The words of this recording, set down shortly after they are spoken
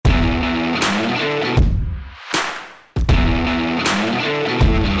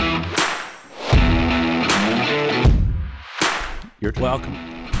your turn.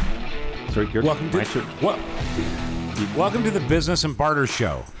 Welcome. Sorry, your Welcome my to turn. Welcome to the Business and Barter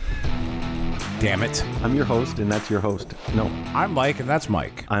Show. Damn it. I'm your host, and that's your host. No, I'm Mike, and that's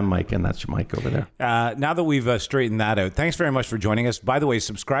Mike. I'm Mike, and that's Mike over there. Now that we've straightened that out, thanks very much for joining us. By the way,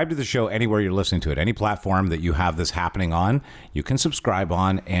 subscribe to the show anywhere you're listening to it. Any platform that you have this happening on, you can subscribe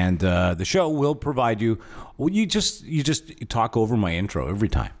on, and the show will provide you. Well, you just talk over my intro every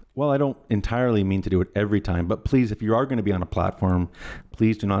time. Well, I don't entirely mean to do it every time, but please, if you are going to be on a platform,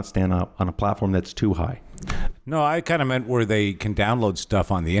 please do not stand up on a platform that's too high. No, I kind of meant where they can download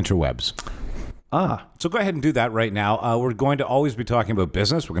stuff on the interwebs. So go ahead and do that right now. We're going to always be talking about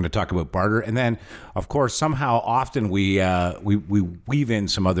business. We're going to talk about barter. And then, of course, somehow often we weave in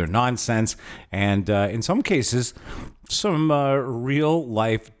some other nonsense and in some cases, some real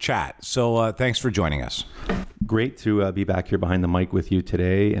life chat. So thanks for joining us. Great to be back here behind the mic with you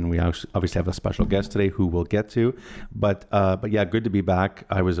today, and we obviously have a special guest today who we'll get to. But yeah, good to be back.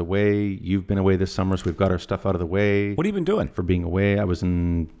 I was away. You've been away this summer, so we've got our stuff out of the way. What have you been doing? For being away, I was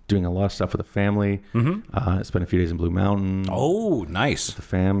doing a lot of stuff with the family. Mm-hmm. Spent a few days in Blue Mountain. Oh, nice. With the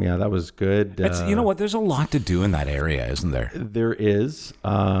fam, yeah, that was good. You know what? There's a lot to do in that area, isn't there? There is.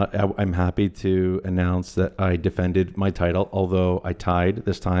 I'm happy to announce that I defended my title, although I tied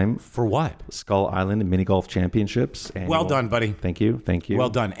this time. For what? Skull Island Mini Golf Championships. Well done, buddy. Thank you. Well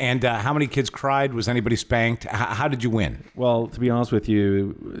done. And how many kids cried? Was anybody spanked? How did you win? Well, to be honest with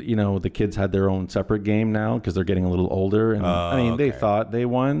you, the kids had their own separate game now because they're getting a little older. And they thought they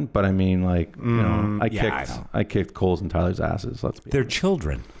won, but I mean, I kicked Cole's and Tyler's asses. They're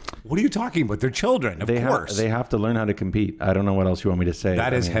children. What are you talking about? They're children, of course. They have to learn how to compete. I don't know what else you want me to say.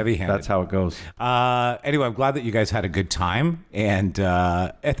 That is heavy-handed. That's how it goes. Anyway, I'm glad that you guys had a good time. And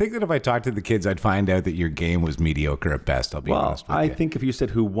I think that if I talked to the kids, I'd find out that your game was mediocre at best. I'll be honest with you. I think if you said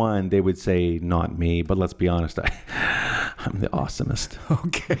who won, they would say not me. But let's be honest, I'm the awesomest.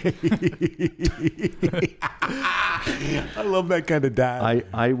 Okay. I love that kind of dad.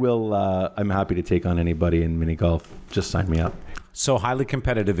 I will. I'm happy to take on anybody in mini golf. Just sign me up. So highly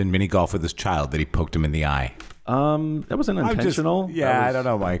competitive in mini golf with his child that he poked him in the eye. That was unintentional. I don't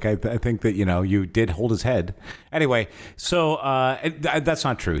know, Mike. I think that, you did hold his head. Anyway, so that's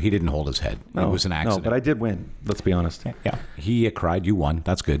not true. He didn't hold his head. It was an accident. No, but I did win. Let's be honest. Yeah. He cried. You won.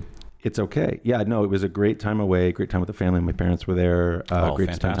 That's good. It's okay. Yeah, no, it was a great time away, great time with the family. My parents were there. Great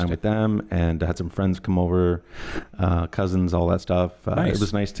to spend time with them. And I had some friends come over, cousins, all that stuff. Nice. It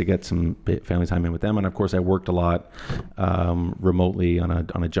was nice to get some family time in with them. And of course, I worked a lot remotely on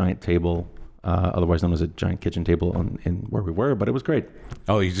a giant table, otherwise known as a giant kitchen table in where we were. But it was great.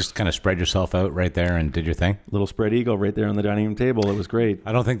 Oh, you just kind of spread yourself out right there and did your thing? Little spread eagle right there on the dining room table. It was great.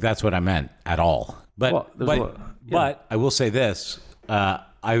 I don't think that's what I meant at all. But but I will say this.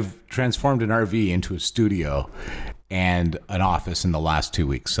 I've transformed an RV into a studio and an office in the last 2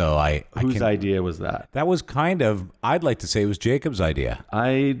 weeks. So Whose idea was that? That was I'd like to say it was Jacob's idea.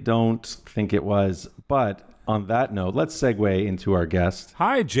 I don't think it was. But on that note, let's segue into our guest.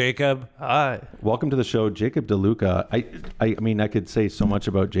 Hi, Jacob. Hi. Welcome to the show, Jacob Deluca. I mean, I could say so much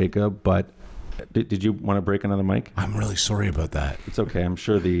about Jacob, but did you want to break another mic? I'm really sorry about that. It's okay. I'm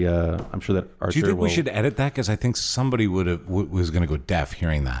sure that Archer. Do you think we should edit that? Because I think somebody was going to go deaf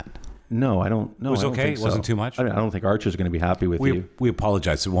hearing that. No, I don't. No, it was okay. It wasn't too much. I don't think Archer's going to be happy with you. We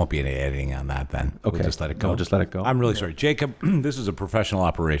apologize. There won't be any editing on that. Then okay, we'll just let it go. No, just let it go. I'm really sorry, Jacob. This is a professional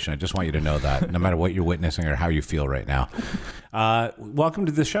operation. I just want you to know that, no matter what you're witnessing or how you feel right now. Welcome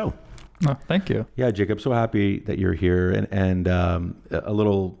to the show. Oh, thank you. Yeah, Jacob. So happy that you're here, and a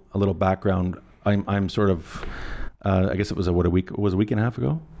little background. I'm sort of, I guess it was a week and a half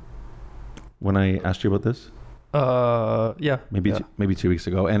ago when I asked you about this. Yeah, maybe 2 weeks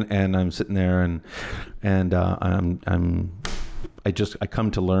ago, and I'm sitting there and I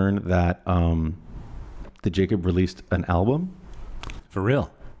come to learn that that Jacob released an album. For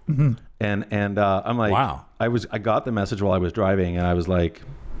real. Mm-hmm. And I'm like, wow. I got the message while I was driving, and I was like,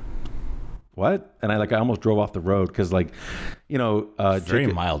 what? And I almost drove off the road because very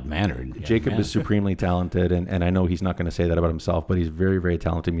mild mannered. Jacob is supremely talented, and I know he's not going to say that about himself, but he's a very, very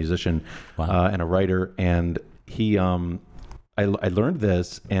talented musician. Wow. And a writer. And he, I learned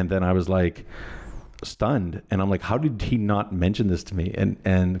this, and then I was like stunned, and I'm like, how did he not mention this to me?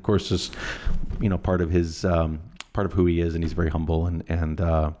 And of course, just part of his part of who he is, and he's very humble and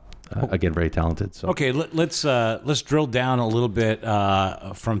again, very talented. So okay, let's drill down a little bit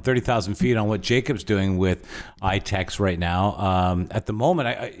from 30,000 feet on what Jacob's doing with ITEX right now. At the moment,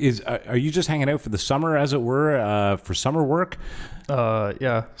 are you just hanging out for the summer, as it were, for summer work?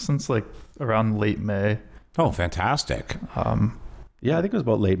 Yeah, since around late May. Oh, fantastic. Yeah, I think it was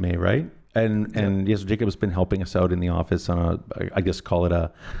about late May, right? And yes, Jacob has been helping us out in the office on I guess call it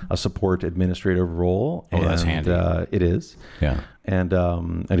a support administrative role. Oh, that's handy. It is. Yeah. And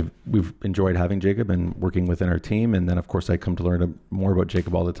we've enjoyed having Jacob and working within our team. And then, of course, I come to learn more about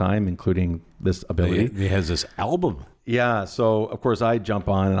Jacob all the time, including this ability. He has this album. Yeah. So, of course, I jump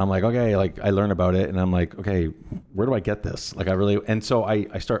on and I'm like, okay, like I learn about it and I'm like, okay, where do I get this? Like and so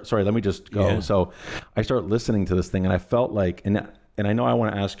I start, sorry, let me just go. Yeah. So I start listening to this thing and I felt like, and I know I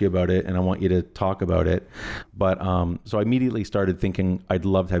want to ask you about it and I want you to talk about it. But so I immediately started thinking I'd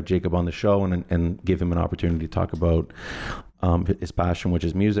love to have Jacob on the show and give him an opportunity to talk about his passion, which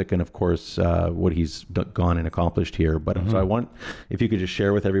is music, and of course what he's gone and accomplished here. But so I want, if you could just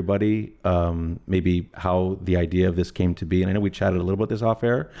share with everybody maybe how the idea of this came to be. And I know we chatted a little bit this off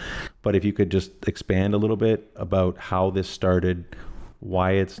air, but if you could just expand a little bit about how this started,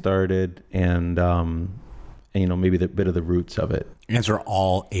 why it started, and you know, maybe the bit of the roots of it. Answer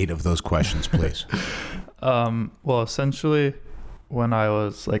all 8 of those questions, please. Well, essentially, when I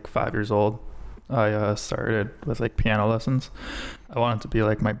was like 5 years old, I started with like piano lessons. I wanted to be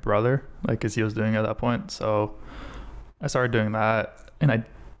like my brother, like, because he was doing it at that point. So I started doing that, and I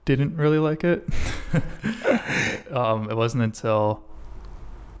didn't really like it. It wasn't until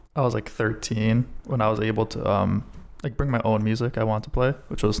I was like 13 when I was able to like bring my own music I wanted to play,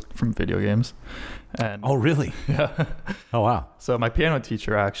 which was from video games. And Oh, really? yeah. Oh, wow. So my piano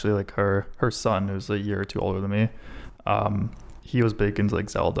teacher, actually, like her son, who's a year or two older than me, he was big into like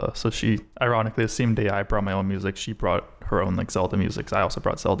Zelda. So she, ironically, the same day I brought my own music, she brought her own like Zelda music. So I also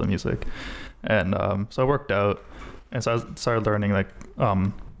brought Zelda music, and so it worked out. And so I started learning like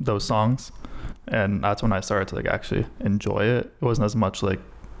those songs, and that's when I started to like actually enjoy it. It wasn't as much like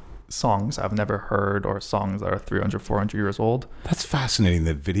songs I've never heard or songs that are 300, 400 years old. That's fascinating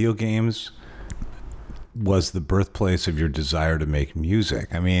that video games was the birthplace of your desire to make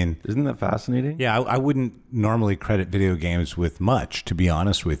music. I mean, Isn't that fascinating? yeah, I wouldn't normally credit video games with much, to be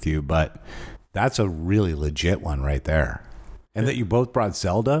honest with you, but that's a really legit one right there. And that you both brought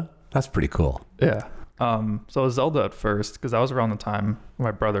Zelda, that's pretty cool. Yeah. So it was Zelda at first, because that was around the time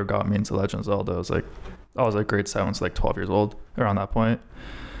my brother got me into Legend of Zelda. I was like grade 7, so like 12 years old around that point.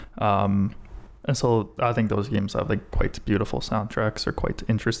 And so I think those games have like quite beautiful soundtracks or quite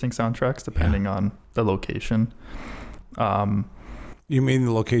interesting soundtracks depending on the location. You mean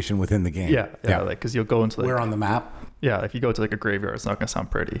the location within the game? Yeah. Like, because you'll go into like, where on the map? Yeah, if you go to like a graveyard, it's not going to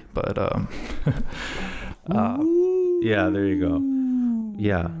sound pretty, but Yeah, there you go.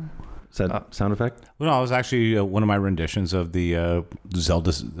 Yeah. Is that sound effect? Well, no, it was actually one of my renditions of the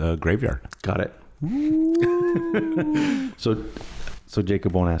Zelda graveyard. Got it. So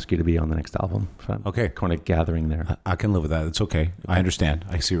Jacob won't ask you to be on the next album. So I'm Okay. kind of gathering there. I can live with that. It's okay. I understand.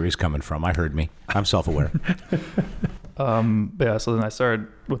 I see where he's coming from. I heard me. I'm self-aware. but yeah, so then I started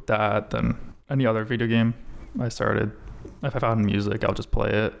with that. Then any other video game if I found music, I'll just play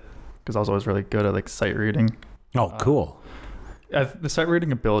it, because I was always really good at like sight reading. Oh, cool. The sight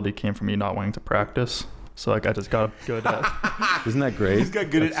reading ability came from me not wanting to practice. So like I just got good at Isn't that great? He's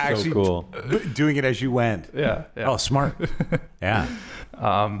got good That's at actually so cool. doing it as you went. yeah. Oh, smart. Yeah.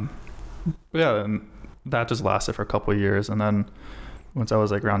 Yeah, and that just lasted for a couple of years, and then once I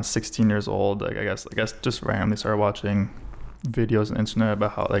was like around 16 years old, like I guess just randomly started watching videos on the internet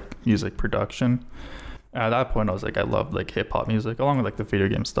about how like music production. And at that point, I was like, I loved like hip hop music along with like the video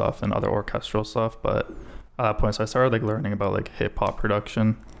game stuff and other orchestral stuff. But at that point, so I started like learning about like hip hop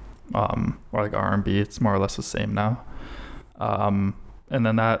production, or like R&B. It's more or less the same now. And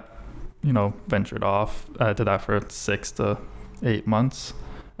then that, ventured off. I did that for 6 to 8 months.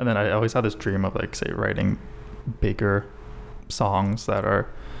 And then I always had this dream of like, say, writing bigger songs that are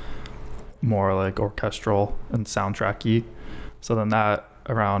more like orchestral and soundtracky. So then that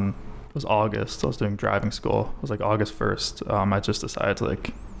it was August. I was doing driving school. It was like August 1st. I just decided to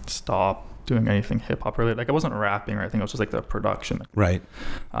like stop doing anything hip hop related. Like I wasn't rapping or anything. It was just like the production. Right.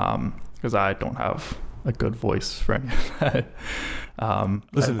 Because I don't have a good voice for any of that.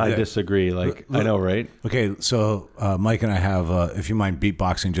 Listen, I disagree. Like, I know, right? Okay, so Mike and I have, if you mind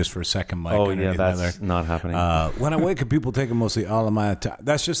beatboxing just for a second, Mike. Oh, yeah, that's not happening. When I wake up, people take mostly all of my time.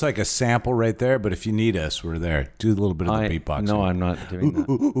 That's just like a sample right there, but if you need us, we're there. Do a little bit of the beatboxing. No, I'm not doing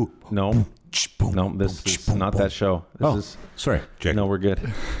that. No, this is not that show. This is sorry, Jake. No, we're good.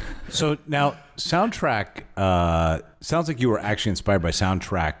 So now, soundtrack, sounds like you were actually inspired by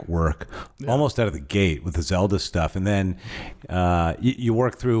soundtrack work almost out of the gate with the Zelda stuff. And then you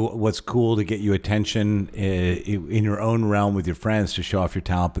work through what's cool to get you attention in your own realm with your friends to show off your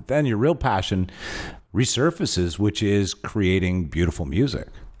talent. But then your real passion resurfaces, which is creating beautiful music.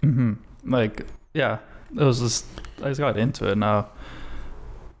 Mm-hmm. Like, yeah, it was just, I just got into it. Now,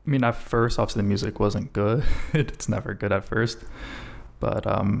 I mean, at first, obviously, the music wasn't good. It's never good at first. But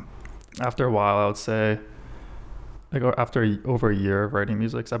after a while, I would say, like after over a year of writing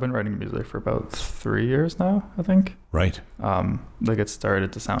music, so I've been writing music for about 3 years now, I think. Right. Like it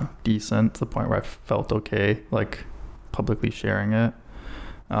started to sound decent to the point where I felt okay, like publicly sharing it.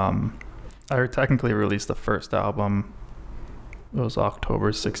 I technically released the first album. It was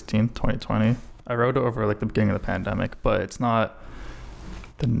October 16th, 2020. I wrote it over like the beginning of the pandemic, but it's not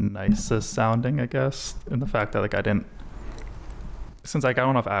the nicest sounding, I guess, in the fact that like since like I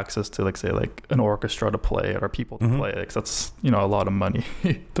don't have access to like say like an orchestra to play it or people to play it, because that's, you know, a lot of money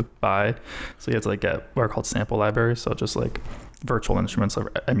to buy. So you have to like get what are called sample libraries, so just like virtual instruments that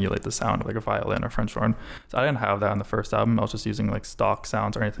emulate the sound of like a violin or French horn. So I didn't have that on the first album. I was just using like stock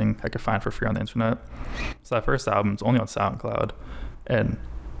sounds or anything I could find for free on the internet. So that first album is only on SoundCloud, and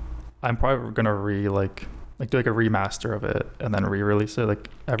I'm probably gonna do like a remaster of it and then re-release it like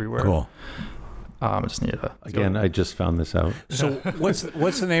everywhere. Cool. I just need to Again, I just found this out. So what's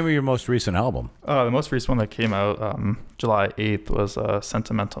the name of your most recent album? the most recent one that came out July 8th was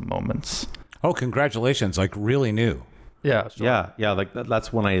Sentimental Moments. Oh, congratulations. Like really new. Yeah, sure. Yeah. Like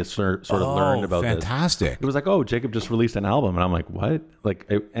that's when I sort of learned about this. Fantastic. It was like, oh, Jacob just released an album, and I'm like, what? Like,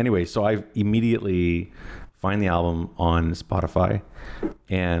 anyway, so I immediately find the album on Spotify,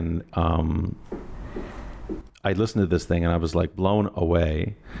 and I listened to this thing, and I was like blown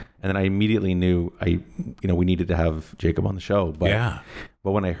away. And then I immediately knew we needed to have Jacob on the show.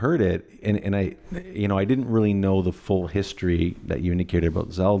 But when I heard it, and I didn't really know the full history that you indicated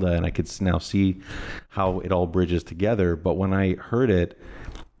about Zelda, and I could now see how it all bridges together. But when I heard it,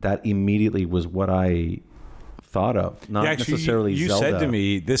 that immediately was what I thought of. Not necessarily you Zelda. said to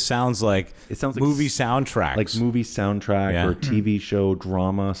me, this sounds like movie soundtracks. Like movie soundtrack or TV show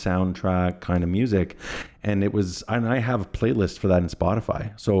drama soundtrack kind of music. And I have a playlist for that in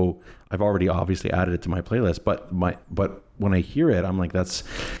Spotify. So I've already obviously added it to my playlist, but when I hear it, I'm like, that's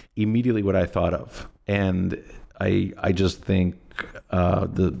immediately what I thought of. And I just think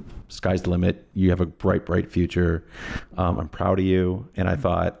the sky's the limit. You have a bright future. I'm proud of you. And I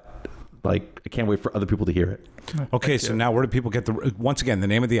thought, like, I can't wait for other people to hear it. Okay, so now where do people get once again, the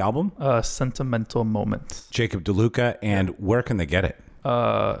name of the album? Sentimental Moments. Jacob Deluca, and where can they get it?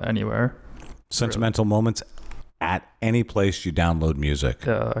 Anywhere. Sentimental Moments at any place you download music.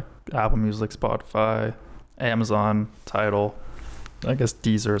 Apple Music, Spotify, Amazon, Tidal. I guess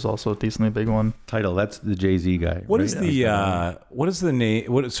Deezer is also a decently big one. Tidal, that's the Jay-Z guy. What is the name?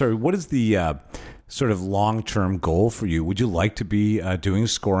 What is the sort of long-term goal for you? Would you like to be doing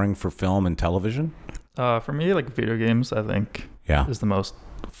scoring for film and television? For me, like video games, I think is the most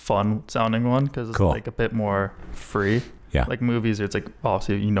fun sounding one because it's like a bit more free. Yeah. Like movies, it's like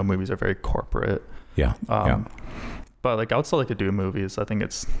obviously movies are very corporate. Yeah. But like I would still like to do movies. I think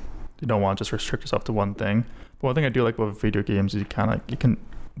you don't want to just restrict yourself to one thing. But one thing I do like with video games is you can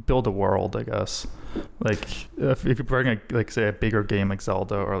build a world, I guess. Like if you're bringing say a bigger game like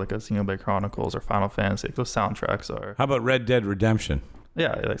Zelda or like a Xenoblade Chronicles or Final Fantasy, like those soundtracks are. How about Red Dead Redemption?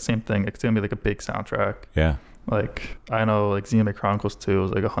 Yeah, like same thing. It's gonna be like a big soundtrack. Yeah. Like I know like Xenoblade Chronicles 2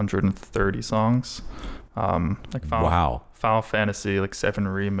 was like 130 songs. Like Final Fantasy like 7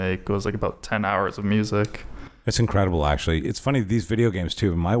 remake was like about 10 hours of music. It's incredible, actually. It's funny, these video games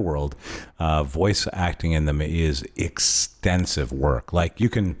too, in my world, voice acting in them is extensive work. Like you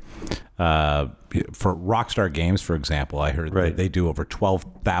can, for Rockstar Games, for example, I heard that they do over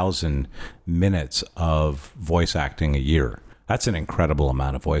 12,000 minutes of voice acting a year. That's an incredible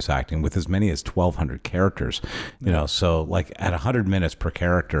amount of voice acting with as many as 1,200 characters. So like at 100 minutes per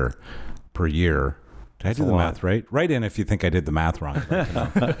character per year. Did I do the math right? Write in if you think I did the math wrong.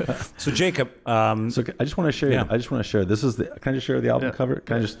 So Jacob, so I just want to share. I just want to share. This is can I just share the album cover?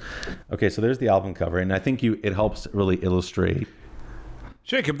 Can I just? Okay, so there's the album cover, and I think it helps really illustrate.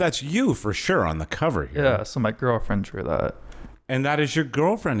 Jacob, that's you for sure on the cover here. Yeah. So my girlfriend drew that. And that is your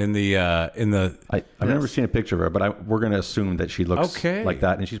girlfriend in the. I've never seen a picture of her, but we're going to assume that she looks like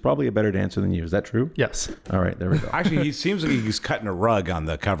that, and she's probably a better dancer than you. Is that true? Yes. All right, there we go. Actually, he seems like he's cutting a rug on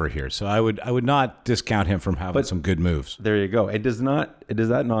the cover here, so I would not discount him from having some good moves. There you go. Does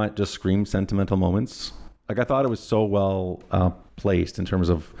that not just scream Sentimental Moments? Like I thought it was so well placed in terms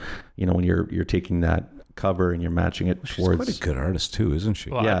of, when you're taking that cover and you're matching it She's towards. quite a good artist too, isn't she?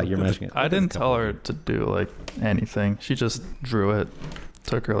 Well, you're matching it. I didn't tell her to do like anything. She just drew it.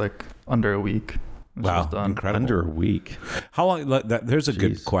 Took her like under a week. Wow, done. incredible! Under a week. How long? There's a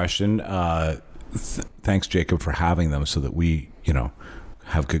good question. Thanks, Jacob, for having them so that we,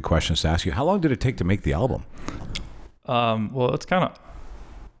 have good questions to ask you. How long did it take to make the album? Well, it's kind of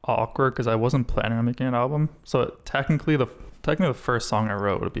awkward because I wasn't planning on making an album. So technically, the technically the first song I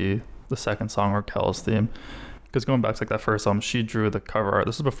wrote would be the second song, Raquel's theme. Because going back to like that first album, she drew the cover art.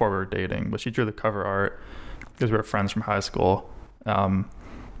 This is before we were dating, but she drew the cover art because we were friends from high school. And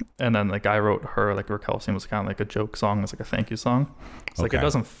then like I wrote her, like Raquel's theme was kind of like a joke song. It's like a thank you song. So like it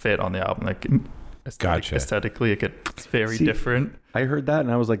doesn't fit on the album. Like aesthetically, it's very different. I heard that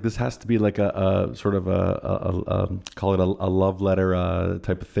and I was like, this has to be like a sort of a call it a love letter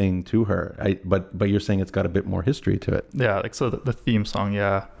type of thing to her. But you're saying it's got a bit more history to it. Yeah, like so the theme song,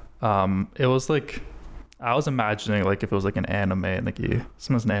 yeah. It was like, I was imagining like if it was like an anime and like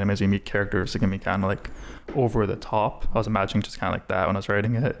sometimes in animes you meet characters that can be kind of like over the top. I was imagining just kind of like that when I was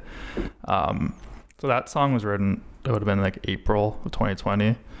writing it. So that song was written, it would have been like April of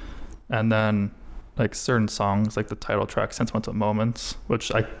 2020. And then like certain songs, like the title track Sentimental Moments,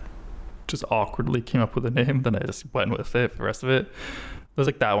 which I just awkwardly came up with a name, then I just went with it for the rest of it. There's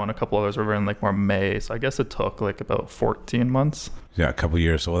like that one, a couple others were written like more May, so I guess it took like about 14 months. Yeah, a couple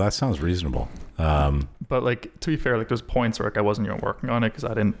years. Well, that sounds reasonable. But like to be fair, like there's points where like I wasn't even working on it because I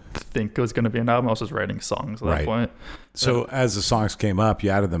didn't think it was going to be an album. I was just writing songs at that point. So as the songs came up, you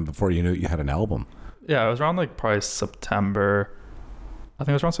added them before you knew you had an album. Yeah, it was around like probably September. I think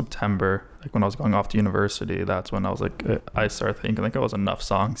it was around September, like when I was going off to university. That's when I was like, I started thinking like, oh, was enough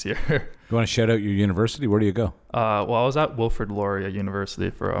songs here. You want to shout out your university? Where do you go? Well, I was at Wilfrid Laurier University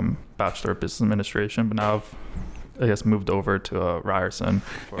for Bachelor of Business Administration, but now I've, I guess, moved over to Ryerson.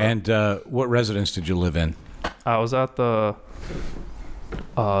 And what residence did you live in? I was at the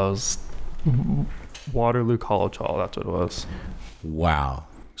Waterloo College Hall. That's what it was. Wow.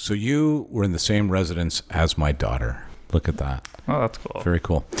 So you were in the same residence as my daughter. Look at that. Oh, that's cool. Very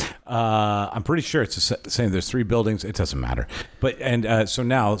cool. I'm pretty sure it's the same. There's 3 buildings. It doesn't matter. But so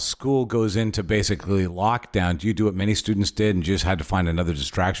now school goes into basically lockdown. Do you do what many students did and you just had to find another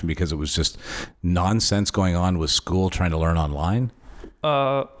distraction because it was just nonsense going on with school trying to learn online?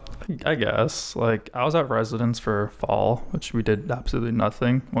 I guess. Like I was at residence for fall, which we did absolutely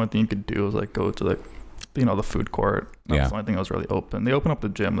nothing. One thing you could do was like go to like, you know, the food court. That was the only thing that was really open. They opened up the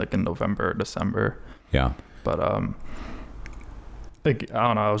gym like in November or December. Yeah. But like I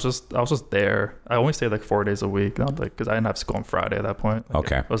don't know, I was just there. I only stayed like 4 days a week, not like because I didn't have school on Friday at that point. Like,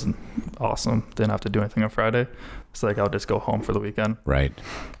 okay, it wasn't awesome. Didn't have to do anything on Friday, so like I'll just go home for the weekend. Right.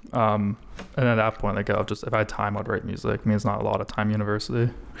 And at that point, like I'll just if I had time, I'd write music. I mean, it's not a lot of time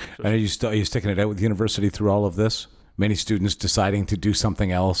university. And are you sticking it out with university through all of this? Many students deciding to do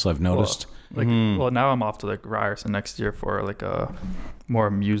something else, I've noticed. Well, now I'm off to like Ryerson next year for like a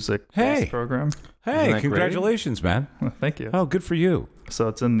more music-based program. Hey, congratulations, man. Thank you. Oh, good for you. So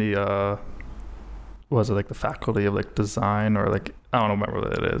it's in the, was it like the faculty of like design or like, I don't remember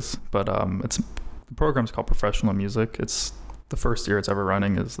what it is, but the program's called Professional Music. It's the first year it's ever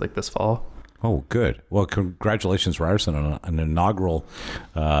running is like this fall. Oh, good. Well, congratulations, Ryerson, on an inaugural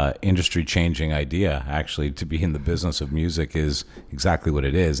industry-changing idea. Actually, to be in the business of music is exactly what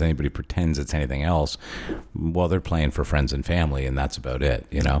it is. Anybody pretends it's anything else, well, they're playing for friends and family, and that's about it,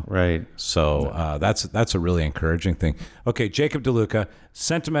 you know? Right. So that's a really encouraging thing. Okay, Jacob Deluca,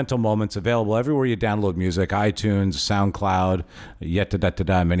 Sentimental Moments, available everywhere you download music, iTunes, SoundCloud,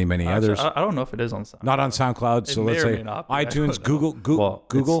 many others. I don't know if it is on SoundCloud. Not on SoundCloud, so let's say iTunes,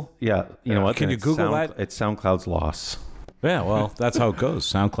 Google. Yeah, you know what? Can you Google that? It's SoundCloud's loss. Yeah, well, that's how it goes.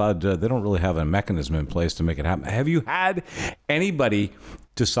 SoundCloud, they don't really have a mechanism in place to make it happen. Have you had anybody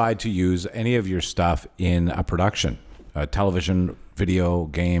decide to use any of your stuff in a production, a television, video,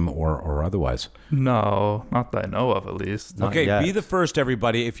 game, or otherwise? No, not that I know of, at least. Okay, be the first,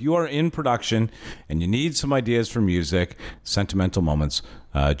 everybody. If you are in production and you need some ideas for music, Sentimental Moments,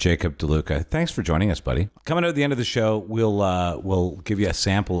 Jacob Deluca. Thanks for joining us, buddy. Coming out at the end of the show, we'll give you a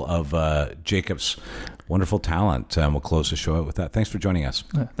sample of Jacob's wonderful talent, and we'll close the show out with that. Thanks for joining us.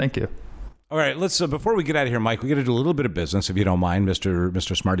 Thank you. All right, let's before we get out of here, Mike, we got to do a little bit of business, if you don't mind,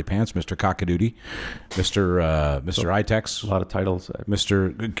 Mr. Smarty Pants, Mr. Cockadoodie, Mr. ITEX, a lot of titles,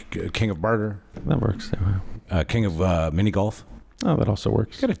 Mr. King of Barter, that works. King of Mini Golf. Oh, that also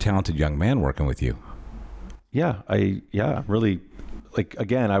works. You got a talented young man working with you. Yeah, really. Like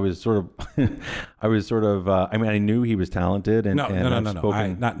again, I was sort of. I mean, I knew he was talented, and no.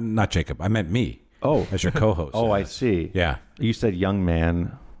 Not Jacob. I meant me. Oh, as your co-host. Oh, I see. Yeah, you said young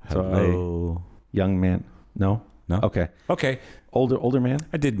man. Hello. Young man. No. Okay. Older man.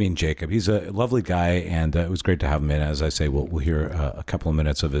 I did mean Jacob. He's a lovely guy, and it was great to have him in. As I say, we'll hear a couple of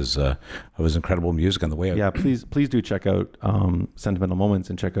minutes of his incredible music on the way out. Yeah, please do check out Sentimental Moments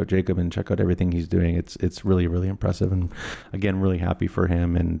and check out Jacob and check out everything he's doing. It's really, really impressive, and again, really happy for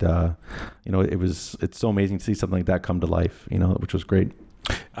him. And it's so amazing to see something like that come to life. Which was great.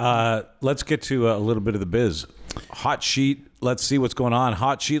 Let's get to a little bit of the biz. Hotsheet. Let's see what's going on.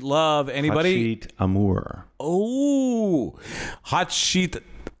 Hotsheet Love. Anybody? Hotsheet Amour. Oh, Hotsheet.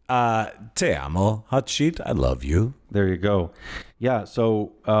 Te amo. Hotsheet. I love you. There you go. Yeah,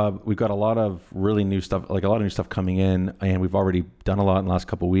 so we've got a lot of really new stuff, like a lot of new stuff coming in, and we've already done a lot in the last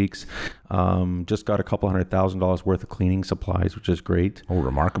couple of weeks. Just got a couple $100,000 worth of cleaning supplies, which is great. Oh,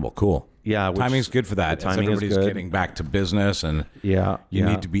 remarkable. Cool. Yeah. Timing's good for that. As everybody's getting back to business, and you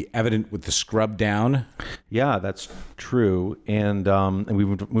need to be evident with the scrub down. Yeah, that's true. And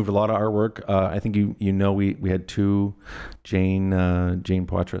we've moved a lot of artwork. I think you know we had two Jane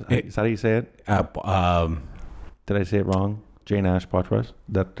Poitras. Is that how you say it? Did I say it wrong? Jane Ash Poitras.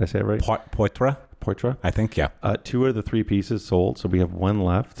 Did I say it right? Poitra? I think, yeah. 2 of the 3 pieces sold, so we have 1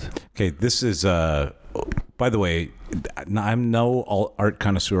 left. Okay, this is, by the way, I'm no art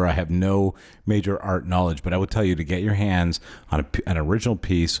connoisseur. I have no major art knowledge, but I would tell you to get your hands on an original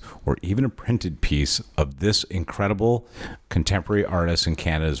piece or even a printed piece of this incredible contemporary artist in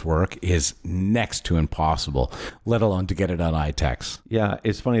Canada's work is next to impossible, let alone to get it on ITEX. Yeah,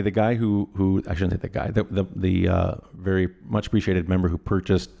 it's funny. The guy who I shouldn't say the guy, the very much appreciated member who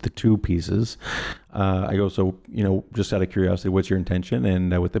purchased the 2 pieces. I go, so, just out of curiosity, what's your intention?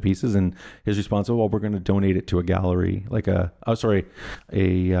 And with the pieces, and his response, well, we're going to donate it to a gallery, I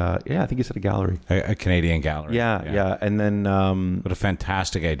think he said a gallery. A Canadian gallery. Yeah. And then, what a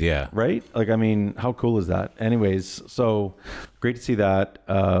fantastic idea. Right? How cool is that? Anyways, so great to see that,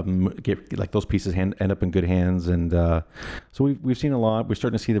 those pieces end up in good hands. And so we've seen a lot. We're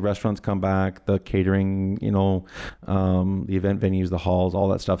starting to see the restaurants come back, the catering, the event venues, the halls, all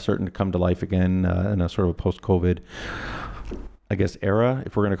that stuff starting to come to life again in a sort of a post-COVID, I guess, era,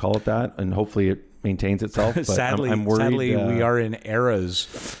 if we're going to call it that. And hopefully it maintains itself. But sadly, I'm worried, we are in eras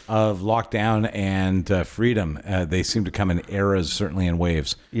of lockdown and freedom. They seem to come in eras, certainly in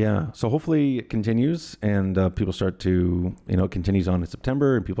waves. Yeah. So hopefully it continues, and people start to, it continues on in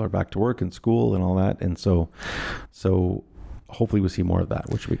September, and people are back to work and school and all that. And so hopefully we'll see more of that,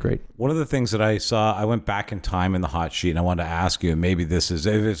 which would be great. One of the things that I saw, I went back in time in the hot sheet, and I wanted to ask you, and maybe this is,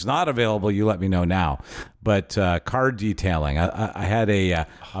 if it's not available, you let me know now, but car detailing. I had a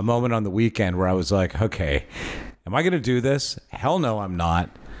moment on the weekend where I was like, okay, am I going to do this? Hell no, I'm not.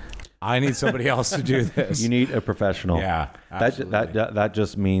 I need somebody else to do this. You need a professional. Yeah, absolutely. That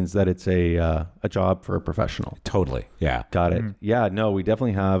just means that it's a job for a professional. Totally. Yeah. Got it. Yeah. No, we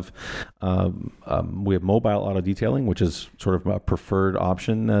definitely have. We have mobile auto detailing, which is sort of a preferred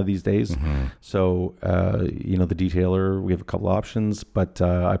option these days. Mm-hmm. So the detailer, we have a couple options, but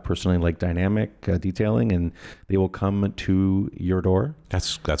I personally like dynamic detailing, and they will come to your door.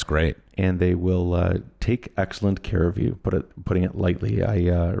 That's great. And they will take excellent care of you. Putting it lightly,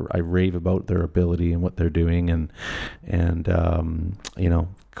 I rave about their ability and what they're doing, and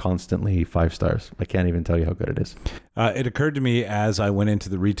constantly 5 stars. I can't even tell you how good it is. It occurred to me as I went into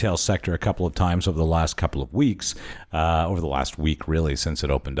the retail sector a couple of times over the last couple of weeks, over the last week really since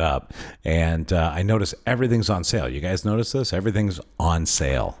it opened up, and I noticed everything's on sale. You guys notice this? Everything's on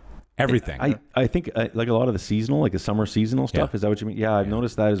sale. Everything. I think like a lot of the seasonal, like the summer seasonal stuff. Yeah. Is that what you mean? Yeah, I've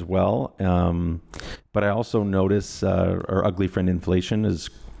noticed that as well. But I also notice our ugly friend inflation is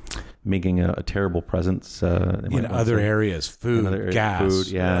making a terrible presence in other areas, food, gas. Food,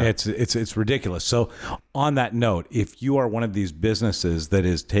 yeah. It's ridiculous. So on that note, if you are one of these businesses that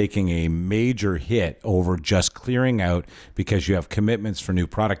is taking a major hit over just clearing out because you have commitments for new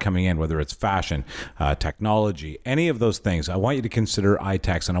product coming in, whether it's fashion, technology, any of those things, I want you to consider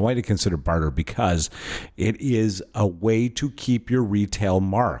ITEX, and I want you to consider barter, because it is a way to keep your retail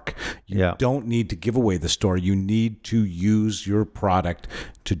mark. You don't need to give away the store. You need to use your product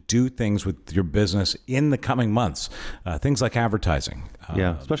to do things with your business in the coming months, things like advertising.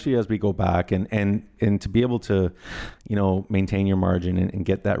 Especially as we go back and to be able to, maintain your margin and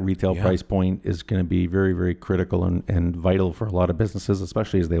get that retail price point is going to be very, very critical and vital for a lot of businesses,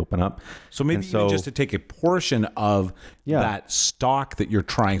 especially as they open up. So maybe even just to take a portion of that stock that you're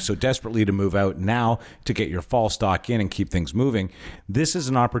trying so desperately to move out now to get your fall stock in and keep things moving. This is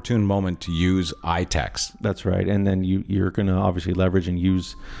an opportune moment to use ITEX. That's right. And then you're going to obviously leverage and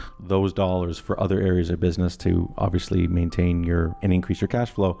use those dollars for other areas of business to obviously maintain and increase your cash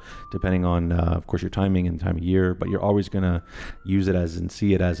flow, depending on, of course, your timing and time of year. But you're always going to use it and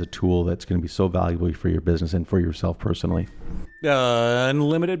see it as a tool that's going to be so valuable for your business and for yourself personally.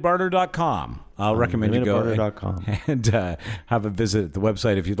 Unlimitedbarter.com. I'll recommend you go and have a visit at the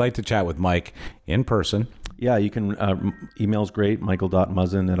website if you'd like to chat with Mike in person. Yeah, you can. Email's great,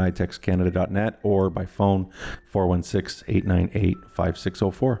 michael.muzzin@itexcanada.net, or by phone,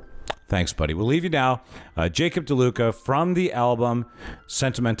 416-898-5604. Thanks, buddy. We'll leave you now. Jacob Deluca from the album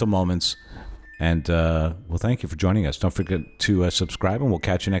Sentimental Moments. And well, thank you for joining us. Don't forget to subscribe, and we'll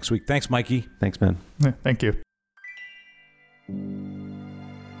catch you next week. Thanks, Mikey. Thanks, man. Yeah, thank you.